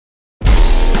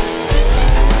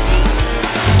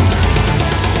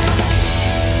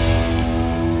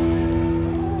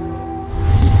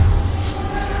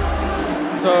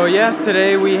Yes,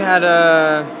 today we had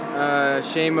a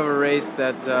shame of a race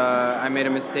that I made a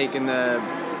mistake in the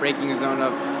braking zone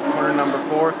of corner number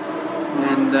 4,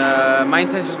 and my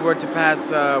intentions were to pass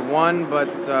 1,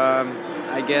 but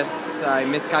I guess I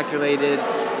miscalculated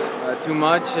too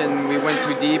much and we went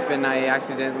too deep, and I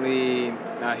accidentally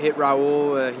hit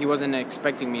Raul. He wasn't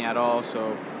expecting me at all,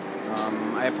 so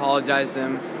I apologized to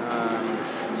him.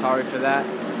 Sorry for that.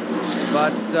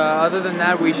 But other than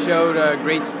that, we showed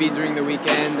great speed during the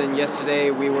weekend, and yesterday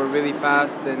we were really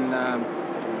fast and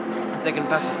second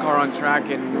fastest car on track.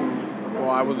 And well,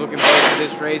 I was looking forward to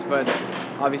this race, but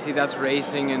obviously that's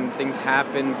racing and things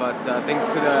happen. But thanks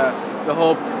to the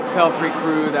whole Pelfrey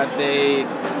crew that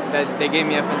they gave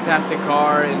me a fantastic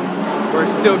car, and we're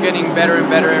still getting better and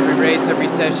better every race, every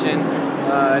session,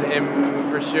 and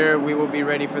for sure we will be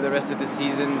ready for the rest of the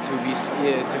season to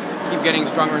keep getting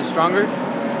stronger and stronger.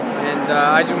 And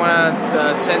I just want to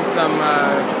send some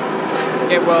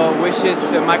get well wishes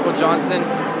to Michael Johnson,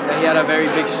 that he had a very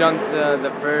big shunt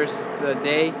the first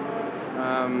day.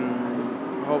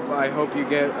 I hope you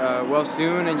get well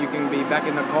soon and you can be back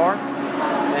in the car.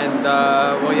 And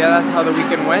well, yeah, that's how the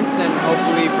weekend went, and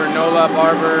hopefully for Nola,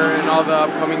 Barber, and all the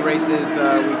upcoming races,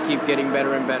 we keep getting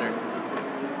better and better.